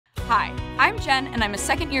Hi, I'm Jen, and I'm a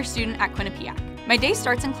second-year student at Quinnipiac. My day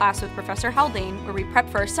starts in class with Professor Haldane, where we prep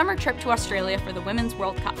for our summer trip to Australia for the Women's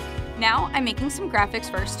World Cup. Now, I'm making some graphics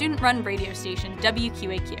for our student-run radio station,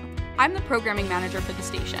 WQAQ. I'm the programming manager for the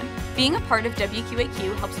station. Being a part of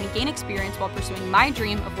WQAQ helps me gain experience while pursuing my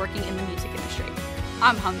dream of working in the music industry.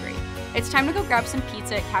 I'm hungry. It's time to go grab some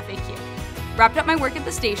pizza at Cafe Q. Wrapped up my work at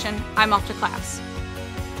the station, I'm off to class.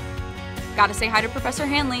 Gotta say hi to Professor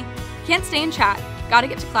Hanley. Can't stay and chat. Gotta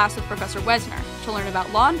get to class with Professor Wesner to learn about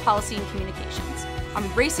law and policy and communications. I'm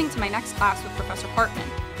racing to my next class with Professor Hartman,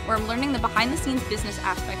 where I'm learning the behind-the-scenes business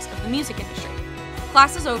aspects of the music industry.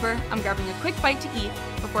 Class is over, I'm grabbing a quick bite to eat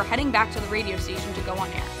before heading back to the radio station to go on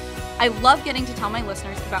air. I love getting to tell my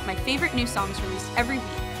listeners about my favorite new songs released every week.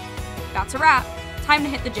 That's a wrap. Time to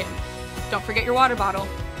hit the gym. Don't forget your water bottle.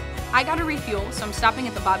 I gotta refuel, so I'm stopping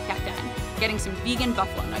at the Bobcat Den, getting some vegan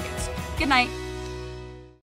buffalo nuggets. Good night.